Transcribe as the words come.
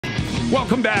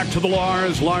Welcome back to the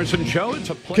Lars Larson Show. It's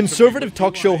a Conservative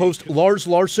talk show host Lars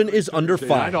Larson is under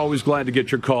fire. Always glad to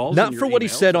get your calls. Not for what he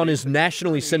said on his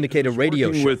nationally syndicated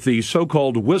radio show, with the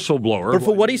so-called whistleblower, but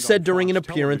for what he said during an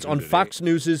appearance on Fox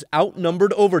News'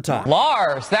 Outnumbered Overtime.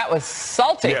 Lars, that was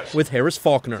salty. Yes. With Harris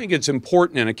Faulkner. I think it's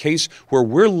important in a case where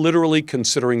we're literally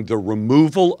considering the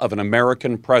removal of an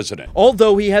American president.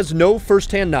 Although he has no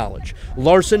firsthand knowledge,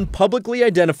 Larson publicly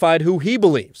identified who he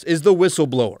believes is the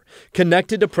whistleblower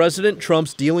connected to President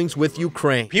Trump's dealings with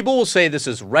Ukraine. People will say this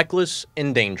is reckless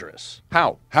and dangerous.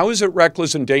 How? How is it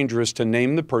reckless and dangerous to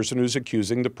name the person who's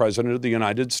accusing the President of the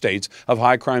United States of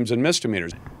high crimes and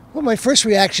misdemeanors? Well, my first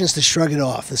reaction is to shrug it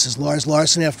off. This is Lars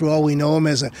Larson. After all, we know him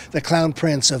as the clown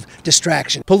prince of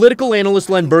distraction. Political analyst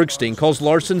Len Bergstein calls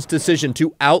Larson's decision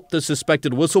to out the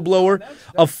suspected whistleblower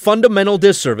a fundamental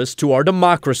disservice to our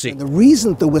democracy. The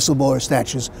reason the whistleblower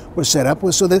statutes were set up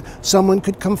was so that someone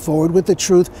could come forward with the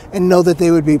truth and know that they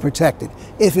would be protected.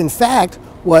 If, in fact,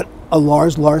 what a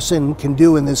Lars Larson can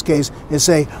do in this case is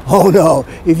say, oh no,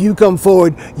 if you come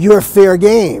forward, you're fair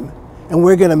game, and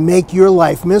we're going to make your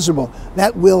life miserable.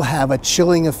 That will have a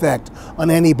chilling effect on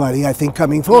anybody, I think,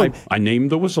 coming forward. I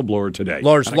named the whistleblower today.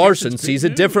 Lars Larson sees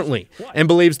it differently and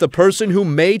believes the person who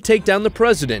may take down the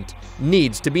president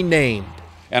needs to be named.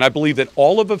 And I believe that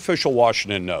all of official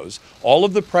Washington knows, all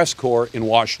of the press corps in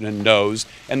Washington knows,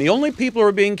 and the only people who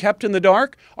are being kept in the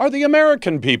dark are the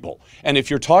American people. And if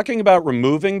you're talking about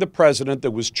removing the president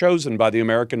that was chosen by the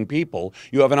American people,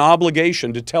 you have an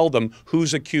obligation to tell them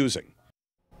who's accusing.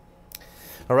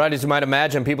 All right, as you might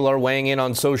imagine, people are weighing in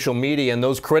on social media, and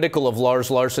those critical of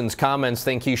Lars Larson's comments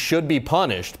think he should be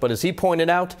punished. But as he pointed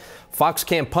out, Fox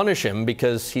can't punish him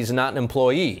because he's not an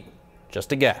employee,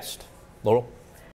 just a guest. Laurel?